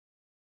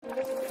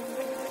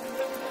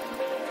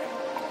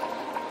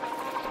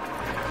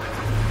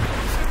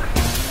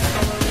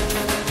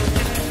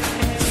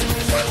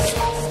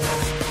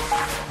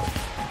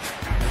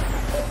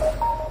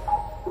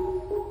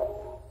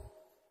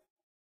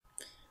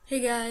Hey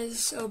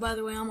guys, oh by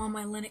the way, I'm on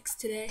my Linux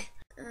today.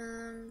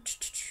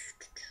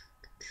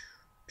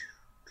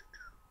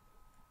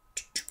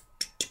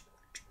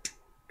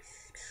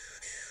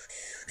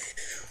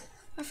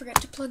 I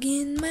forgot to plug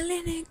in my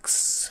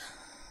Linux.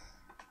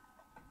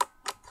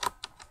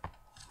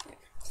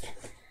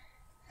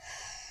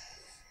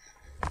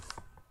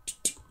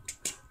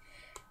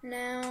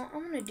 Now,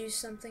 I'm gonna do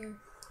something.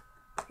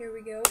 Here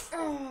we go.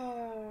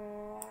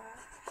 Oh,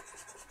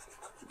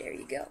 there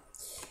you go.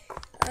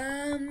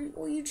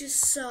 Well, you just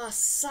saw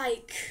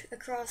Psych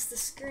across the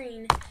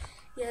screen.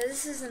 Yeah,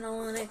 this isn't a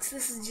Linux,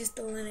 this is just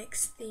a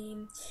Linux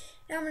theme.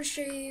 Now I'm going to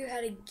show you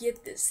how to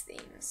get this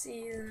theme.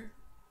 See,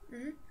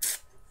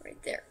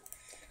 right there.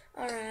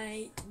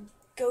 Alright,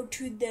 go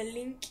to the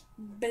link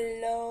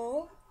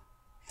below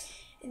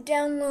and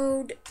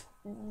download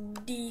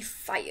the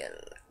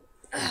file.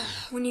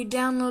 When you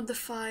download the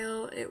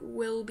file, it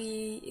will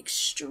be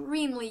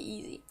extremely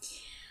easy.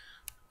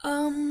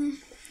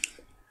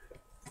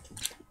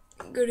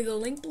 Go to the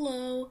link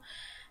below,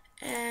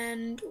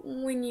 and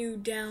when you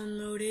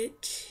download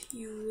it,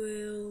 you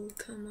will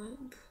come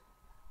up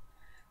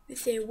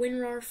with a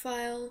WinRAR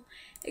file.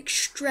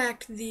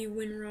 Extract the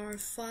WinRAR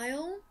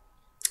file.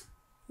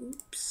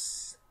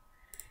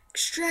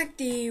 Extract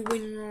the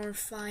WinRAR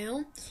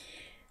file,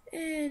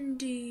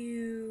 and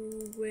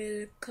you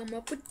will come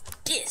up with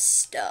this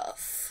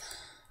stuff.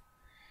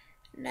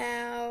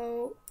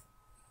 Now,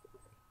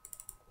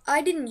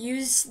 I didn't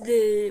use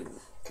this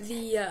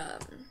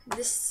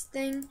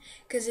thing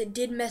because it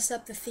did mess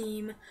up the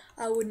theme.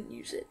 I wouldn't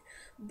use it,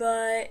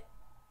 but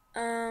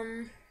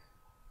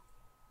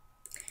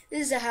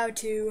this is a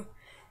how-to.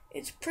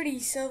 It's pretty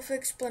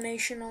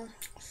self-explanational.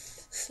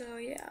 So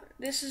yeah,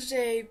 this is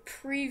a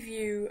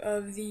preview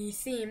of the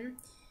theme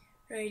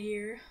right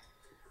here.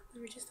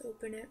 Let me just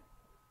open it.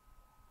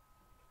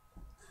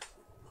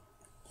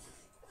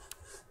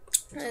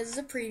 This is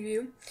a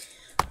preview.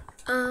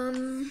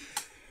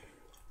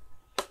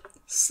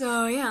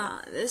 So yeah,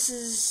 this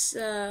is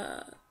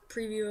a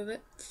preview of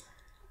it.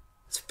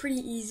 It's pretty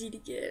easy to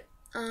get.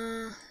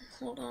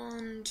 Hold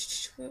on,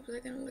 what was I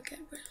gonna look at?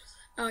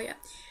 Oh yeah,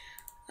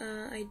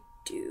 I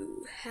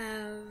do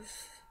have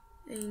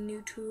a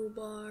new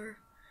toolbar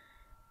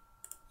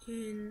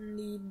in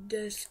the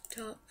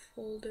desktop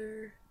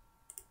folder.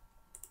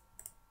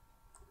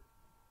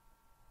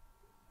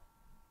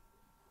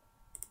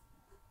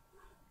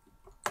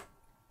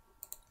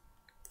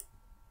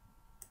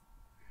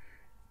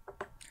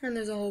 And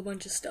there's a whole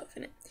bunch of stuff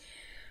in it.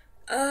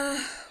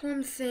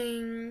 One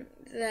thing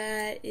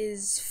that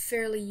is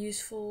fairly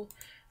useful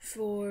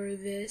for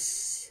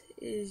this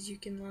is you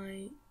can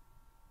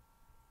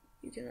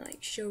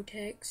show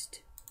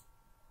text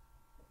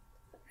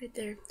right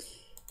there,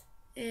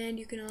 and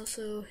you can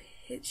also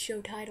hit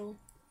show title.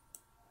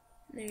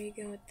 There you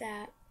go with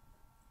that.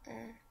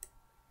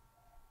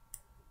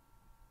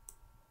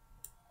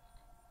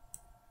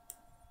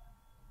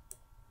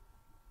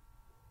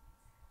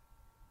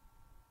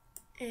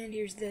 And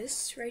here's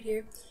this right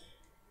here.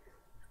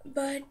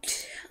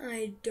 But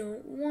I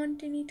don't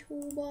want any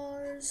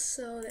toolbars,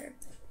 so there.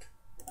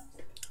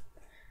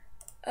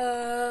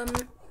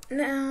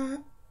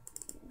 Now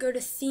go to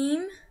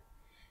theme.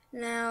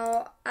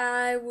 Now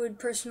I would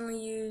personally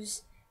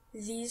use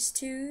these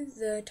two,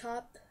 the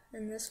top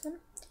and this one.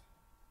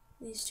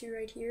 These two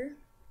right here.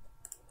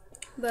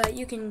 But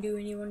you can do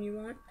any one you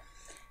want.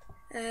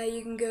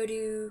 You can go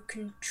to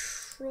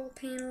control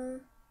panel,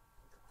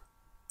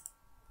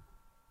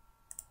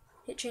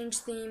 hit change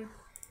theme,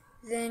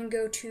 then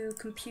go to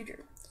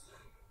computer,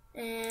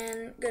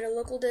 and go to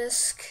local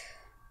disk,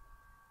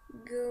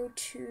 go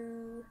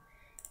to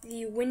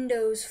the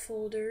Windows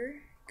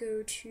folder,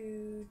 go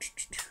to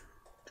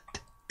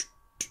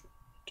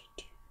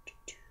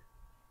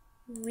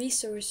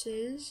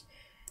resources,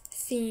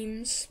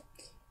 themes,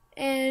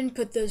 and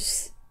put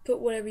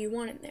whatever you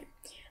want in there.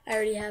 I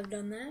already have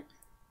done that.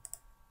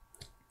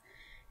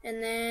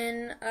 And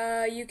then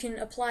you can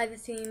apply the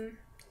theme,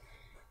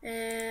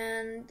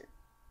 and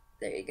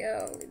there you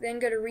go. Then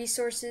go to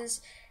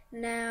resources.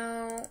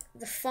 Now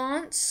the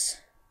fonts,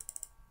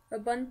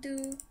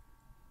 Ubuntu,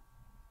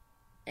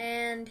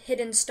 and hit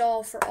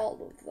install for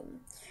all of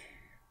them.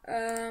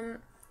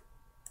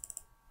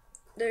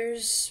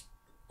 There's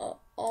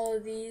all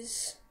of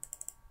these.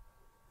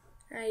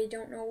 I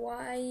don't know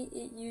why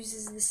it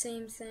uses the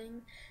same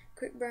thing.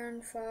 Quick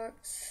brown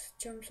fox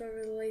jumps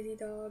over the lazy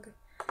dog.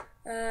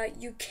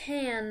 You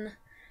can.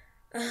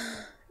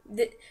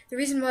 The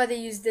reason why they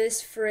use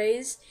this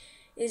phrase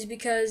is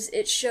because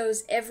it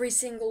shows every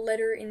single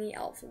letter in the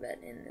alphabet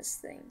in this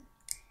thing.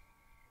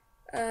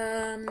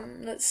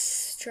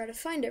 Let's try to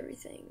find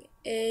everything.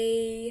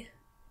 A,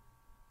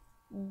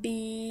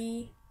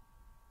 B,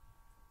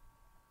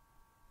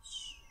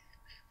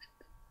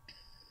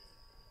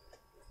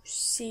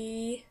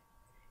 C,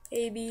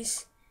 A, B,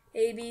 C,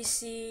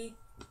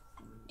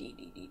 D,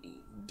 D, D,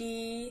 D,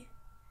 D,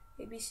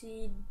 A, B,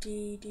 C,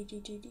 D, D, D,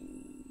 D, D,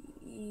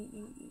 E,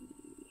 E, E.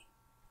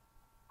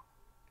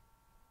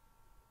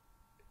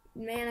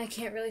 Man, I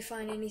can't really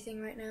find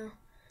anything right now.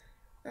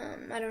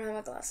 I don't have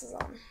my glasses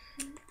on.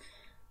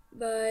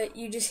 But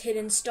you just hit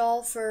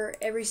install for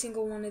every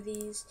single one of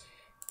these.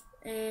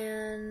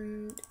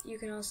 And you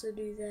can also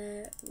do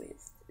that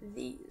with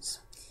these.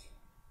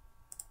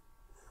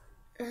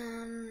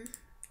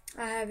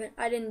 I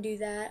didn't do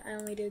that. I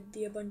only did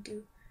the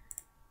Ubuntu.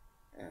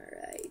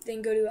 Alright,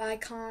 then go to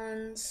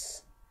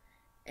icons.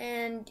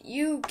 And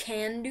you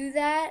can do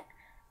that.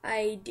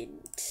 I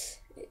didn't.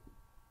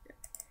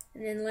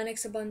 And then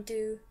Linux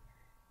Ubuntu.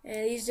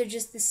 And these are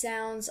just the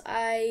sounds.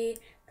 I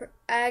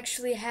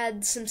actually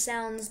had some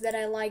sounds that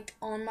I liked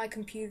on my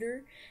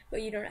computer,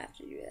 but you don't have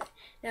to do that.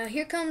 Now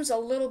here comes a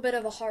little bit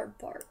of a hard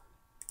part.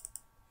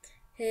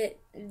 Hit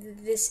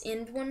this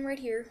end one right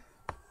here.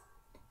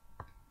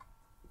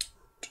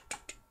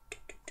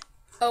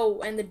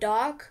 Oh, and the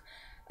dock.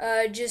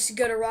 Just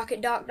go to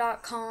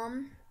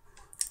rocketdock.com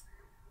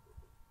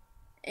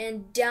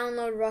and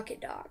download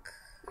RocketDock.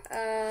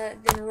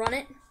 Then run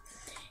it,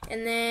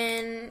 and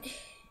then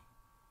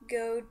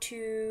go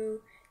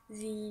to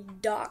the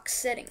dock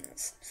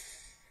settings.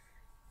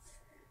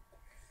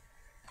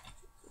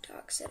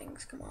 Dock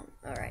settings, come on.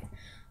 Alright.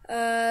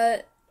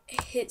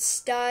 Hit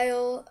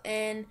style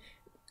and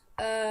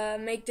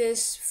make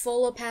this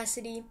full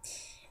opacity,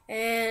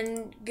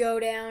 and go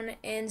down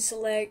and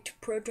select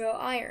Proto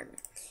Iron,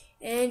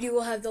 and you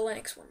will have the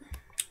Linux one.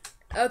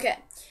 Okay,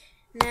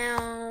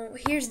 now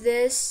here's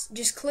this.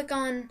 Just click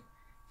on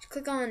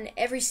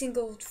every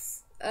single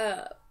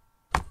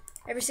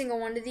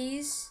one of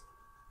these.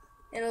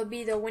 It'll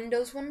be the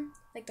Windows one,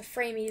 like the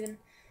frame even.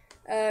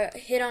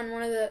 Hit on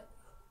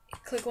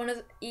click one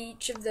of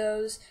each of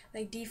those,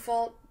 like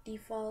default,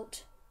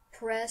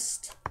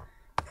 pressed,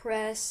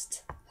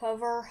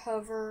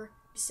 hover,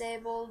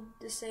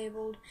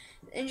 disabled,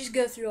 and just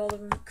go through all of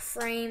them.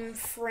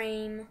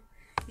 Frame,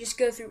 just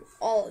go through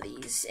all of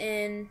these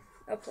and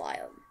apply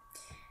them.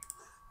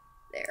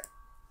 There.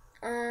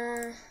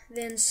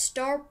 Then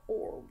start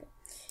orb.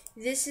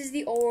 This is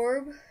the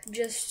orb.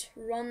 Just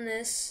run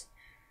this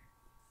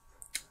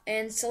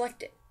and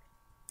select it.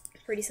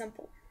 Pretty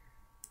simple.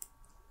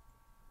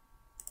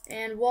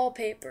 And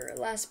wallpaper,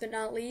 last but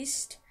not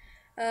least.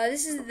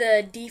 This is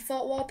the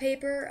default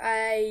wallpaper.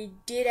 I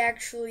did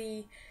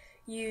actually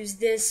use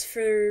this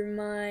for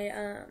my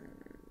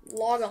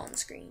logon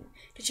screen.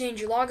 To change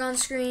your logon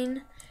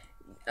screen,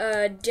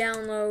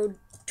 download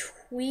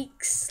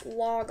tweaks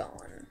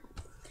logon.exe.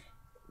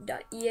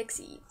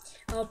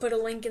 I'll put a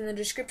link in the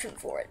description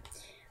for it.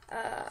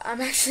 I'm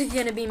actually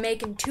going to be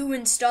making 2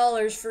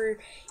 installers for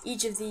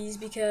each of these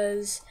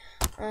because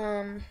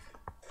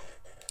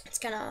it's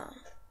kind of,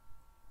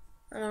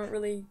 I don't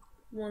really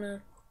want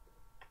to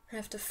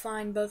have to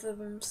find both of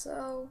them,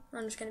 so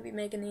I'm just going to be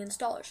making the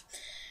installers.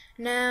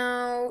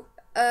 Now,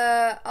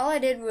 all I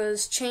did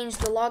was change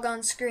the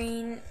logon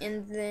screen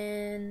and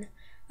then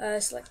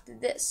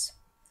selected this.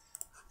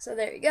 So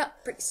there you go,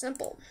 pretty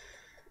simple.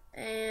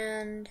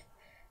 And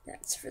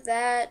that's for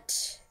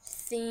that.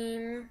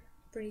 Theme,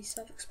 pretty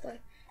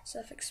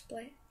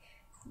self-explanatory,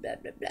 blah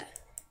blah blah.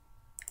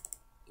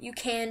 You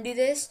can do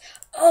this.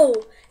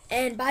 Oh,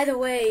 and by the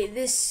way,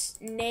 this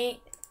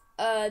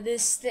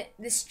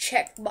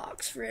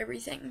checkbox for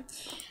everything.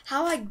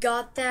 How I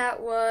got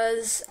that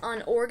was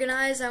on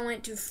Organize. I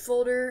went to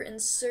Folder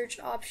and Search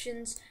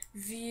Options,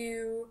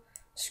 View,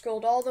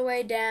 scrolled all the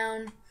way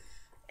down,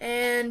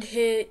 and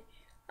hit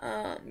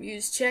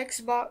use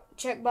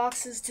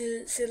checkboxes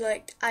to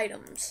select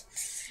items,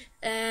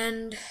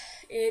 and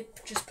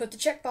it just put the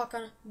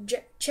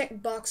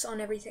checkbox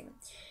on everything.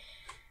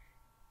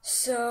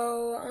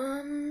 So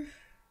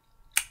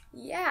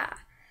yeah,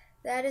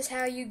 that is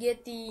how you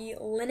get the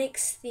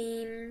Linux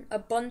theme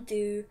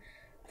Ubuntu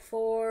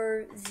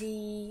for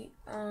the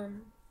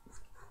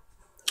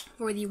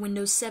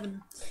Windows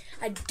 7.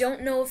 I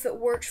don't know if it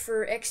works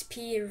for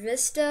XP or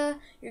Vista.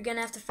 You're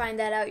gonna have to find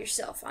that out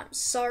yourself. I'm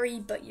sorry,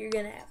 but you're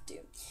gonna have to.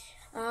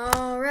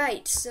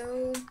 Alright,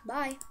 so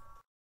bye.